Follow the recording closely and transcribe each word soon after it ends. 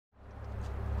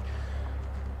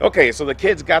Okay, so the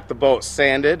kids got the boat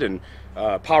sanded and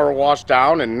power washed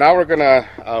down, and now we're gonna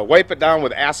wipe it down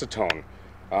with acetone.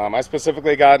 I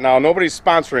specifically got, now nobody's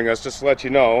sponsoring us, just to let you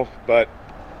know, but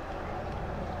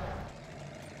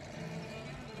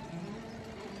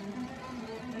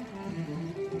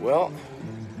well,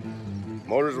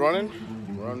 motor's running,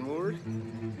 we're unmoored,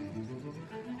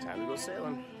 time to go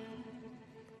sailing.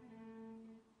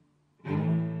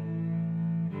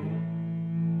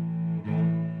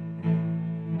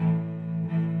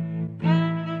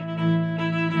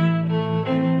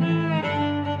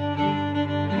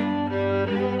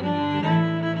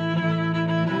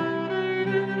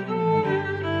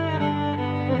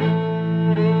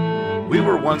 We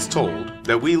were once told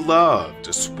that we love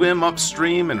to swim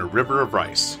upstream in a river of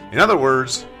rice. In other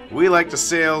words, we like to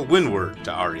sail windward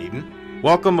to our Eden.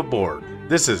 Welcome aboard.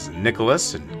 This is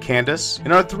Nicholas and Candace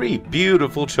and our three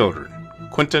beautiful children,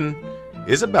 Quentin,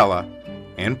 Isabella,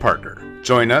 and Parker.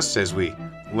 Join us as we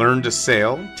learn to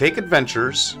sail, take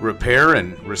adventures, repair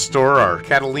and restore our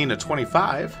Catalina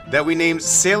 25 that we named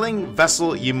Sailing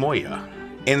Vessel Yemoja,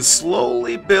 and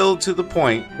slowly build to the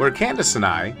point where Candace and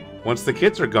I, once the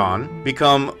kids are gone,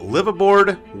 become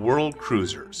live-aboard world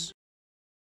cruisers.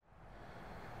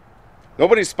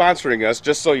 Nobody's sponsoring us,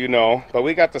 just so you know, but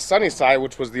we got the Sunnyside,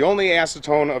 which was the only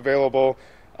acetone available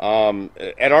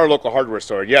at our local hardware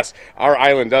store. Yes, our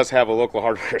island does have a local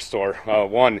hardware store,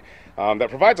 one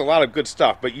that provides a lot of good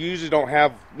stuff, but you usually don't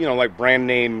have, you know, like brand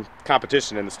name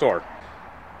competition in the store.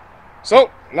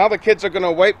 So now the kids are going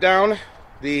to wipe down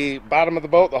the bottom of the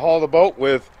boat, the hull of the boat,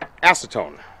 with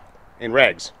acetone in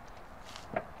rags.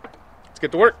 Let's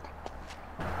get to work.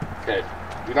 Okay,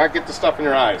 do not get the stuff in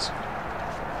your eyes.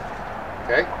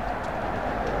 Okay?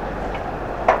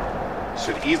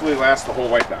 Should easily last the whole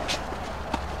wipe down.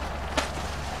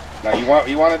 Now what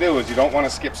you want to do is you don't want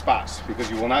to skip spots because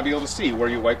you will not be able to see where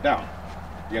you wipe down.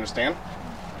 You understand?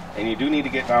 And you do need to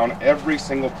get down every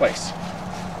single place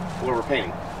where we're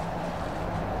painting.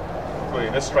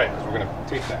 Including this stripe, because we're going to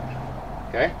tape that.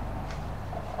 Okay?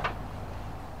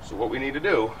 So what we need to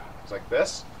do is like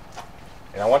this.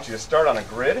 And I want you to start on a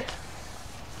grid.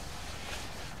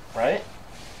 Right?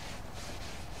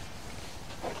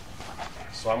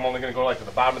 So I'm only going to go like to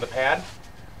the bottom of the pad,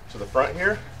 to the front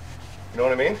here. You know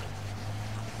what I mean?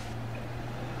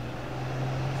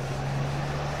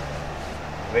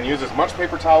 And then use as much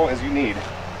paper towel as you need.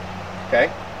 Okay?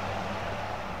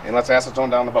 And let's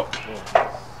acetone down the boat.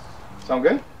 Sound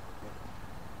good?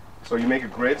 So you make a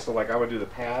grid, so like I would do the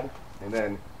pad, and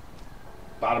then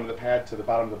bottom of the pad to the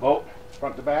bottom of the boat,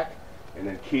 front to back, and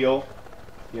then keel,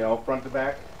 you know, front to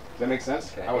back. Does that make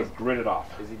sense? Okay. I would grid it off.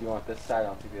 Izzy, do you want this side?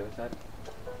 I'll take the other side.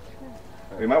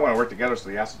 We might want to work together so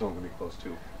the acetone can be close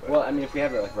too. But. Well, I mean, if we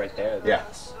have it like right there. Then. Yeah.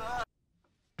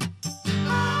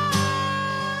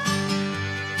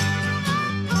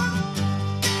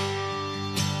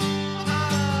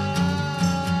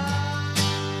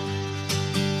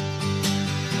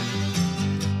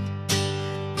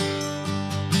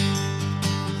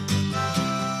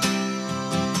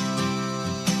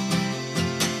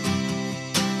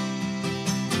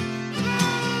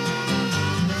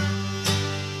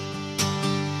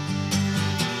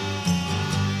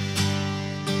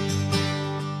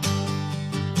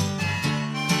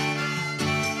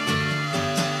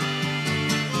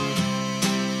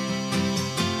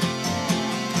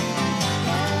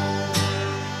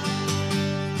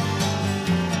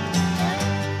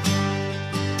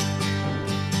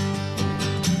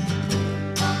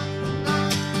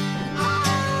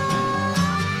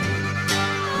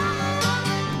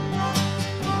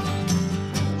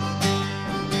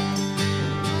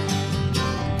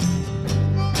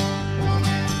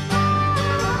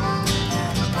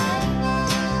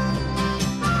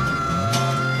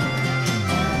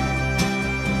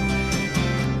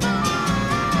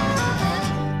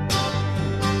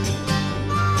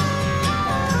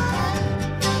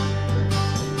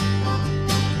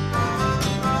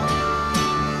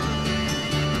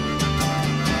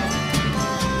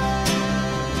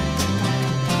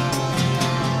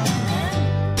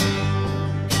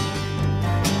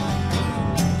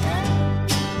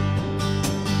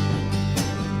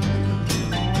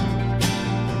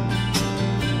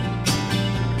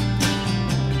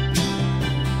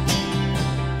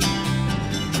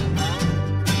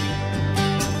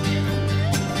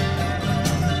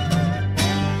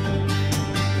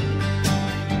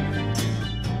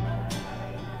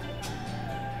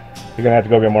 You're gonna have to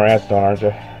go get more acetone, aren't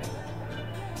you?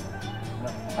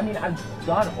 I mean, I've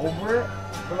gone over it,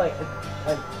 but like, it's,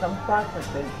 like some spots,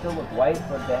 like they still look white,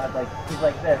 but they have like, cause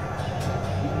like this,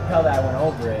 you can tell that I went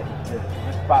over it. This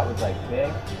spot was like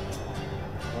big.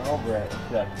 went over it. It's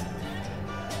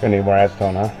just... Gonna need more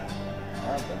acetone, huh?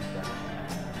 I don't think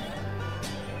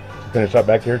so. Finish up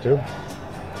back here too?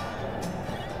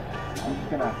 I'm just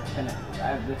gonna finish. I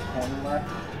have this corner left.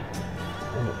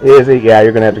 Izzy, yeah,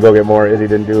 you're gonna have to go get more. Izzy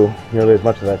didn't do nearly as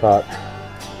much as I thought.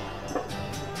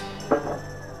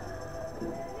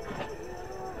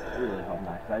 I really hope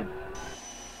not. 'Cause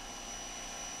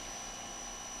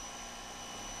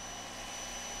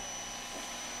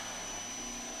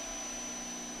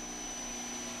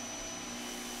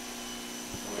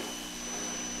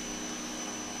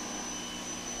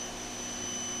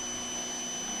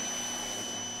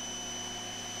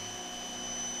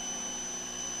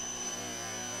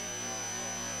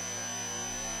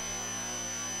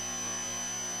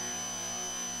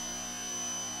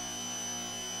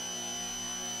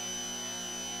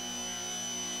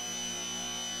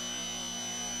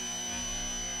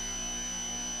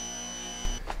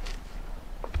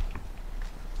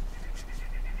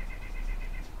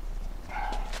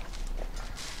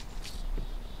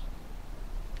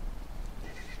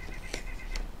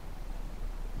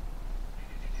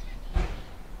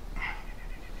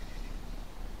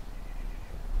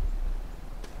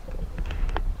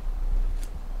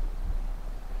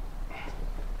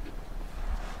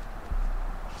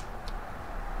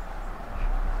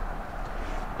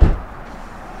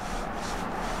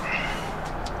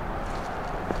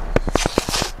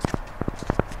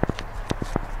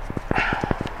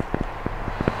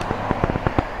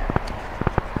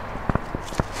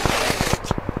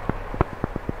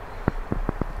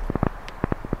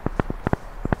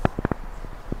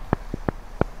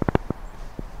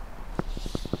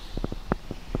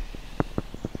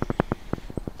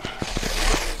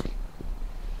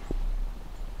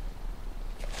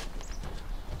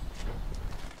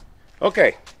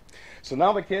Okay, so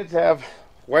now the kids have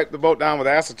wiped the boat down with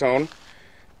acetone,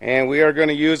 and we are going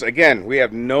to use, again, we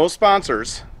have no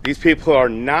sponsors. These people are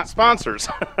not sponsors.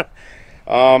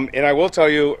 And I will tell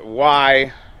you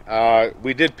why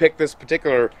we did pick this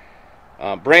particular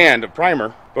brand of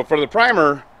primer. But for the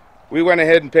primer, we went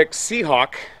ahead and picked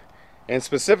SeaHawk, and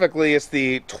specifically it's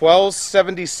the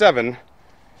 1277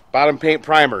 bottom paint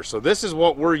primer. So this is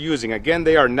what we're using. Again,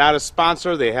 they are not a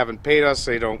sponsor. They haven't paid us.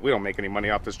 We don't make any money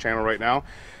off this channel right now.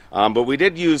 But we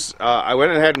did use, I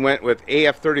went ahead and went with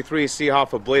AF33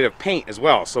 SeaHawk ablative paint as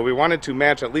well. So we wanted to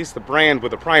match at least the brand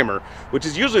with the primer, which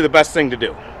is usually the best thing to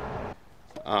do.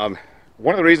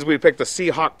 One of the reasons we picked the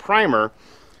SeaHawk Primer,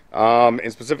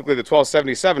 and specifically the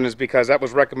 1277, is because that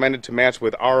was recommended to match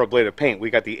with our ablative paint. We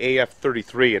got the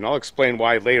AF33, and I'll explain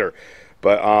why later.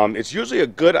 But it's usually a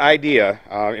good idea,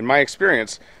 in my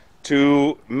experience,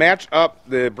 to match up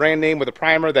the brand name with a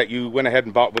primer that you went ahead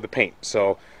and bought with the paint.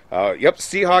 So, yep,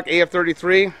 SeaHawk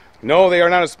AF33. No, they are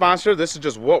not a sponsor. This is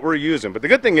just what we're using. But the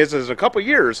good thing is in a couple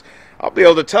years, I'll be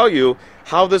able to tell you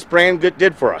how this brand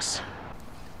did for us.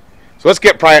 So let's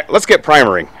get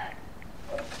primering.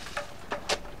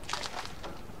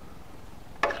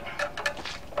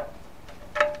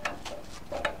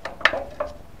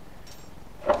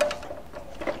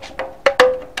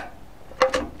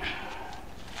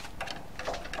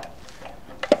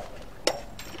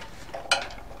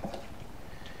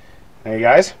 Hey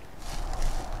guys.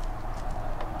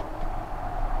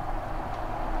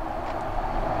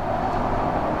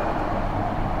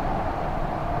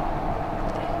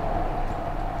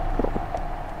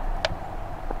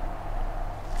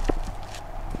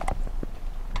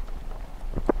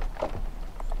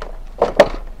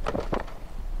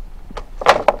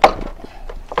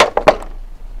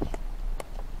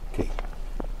 Okay.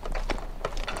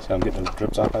 So I'm getting those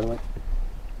drips off, by the way.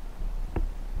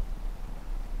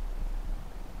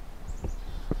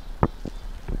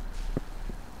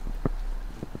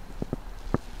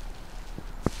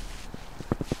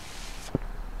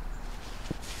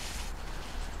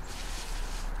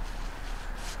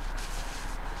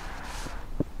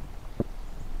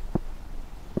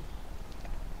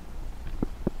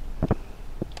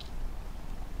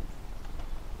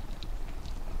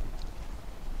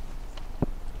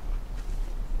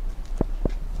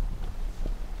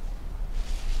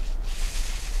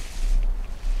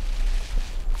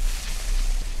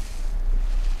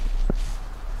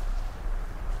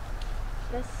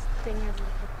 This thing has a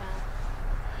little bad.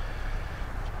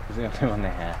 It's the only one they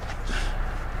have.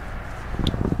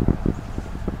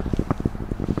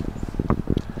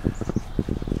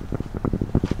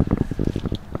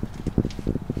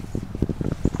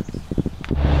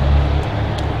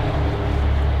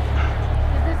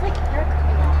 Is this like air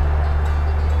coming off?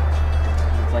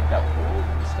 It's like that old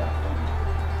and stuff.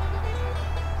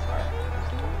 Sorry.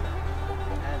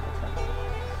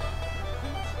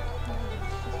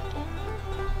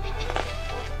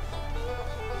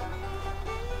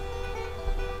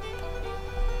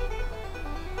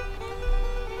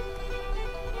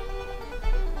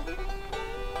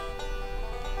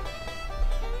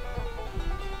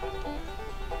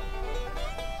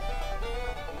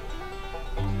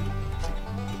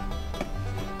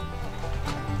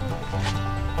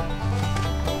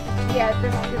 Yeah,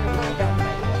 this is gonna be done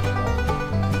by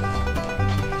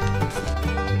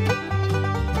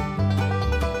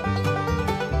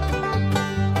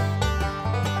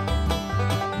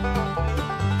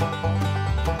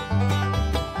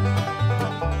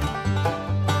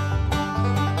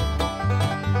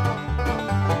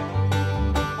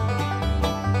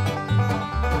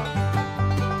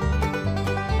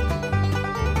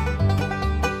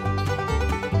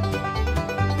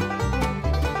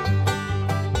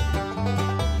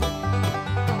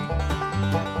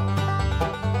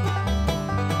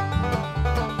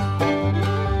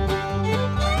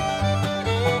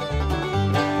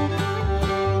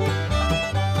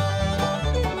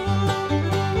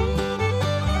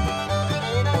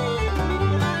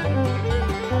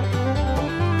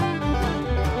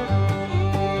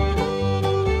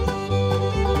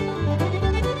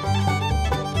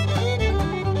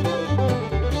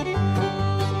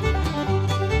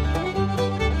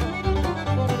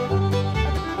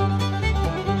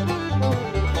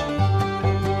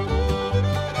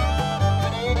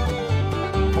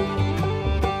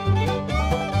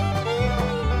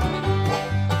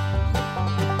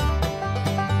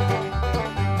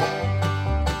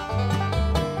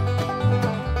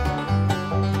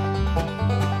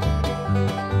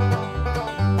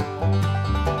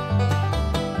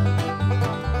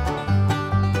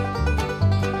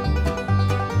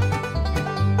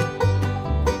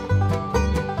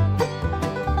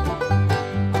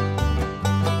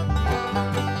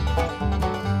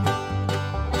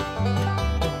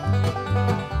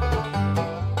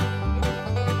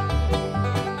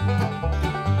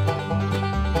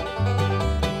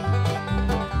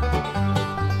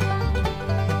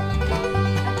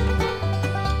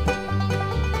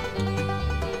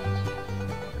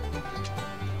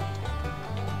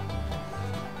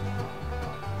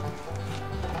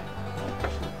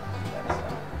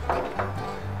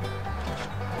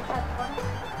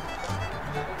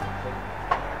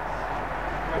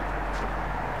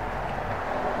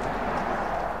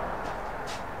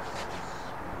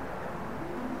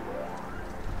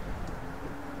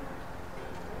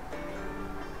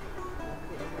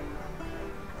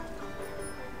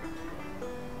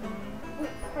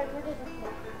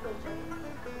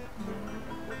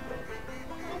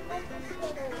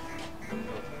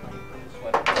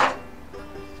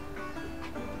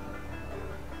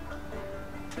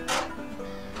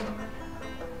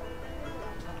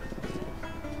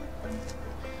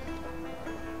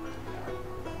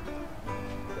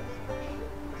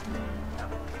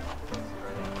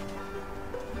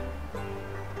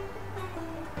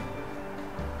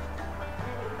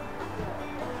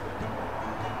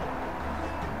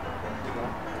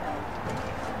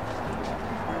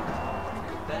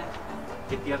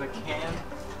Get the other can.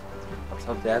 I'll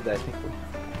tell Dad that I think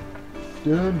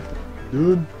we're Done.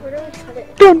 Where do we put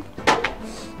it? Done.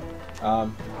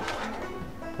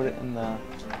 put it in the.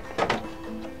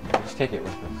 Just take it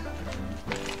with us.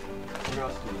 Where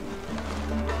else do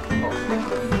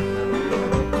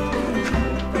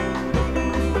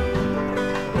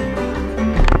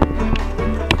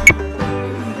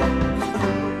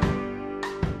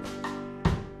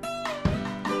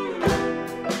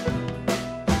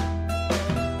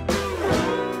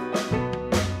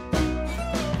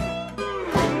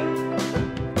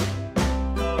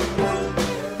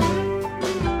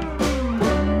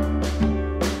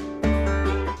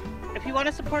If you want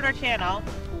to support our channel,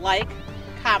 like,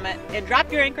 comment, and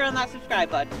drop your anchor on that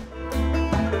subscribe button.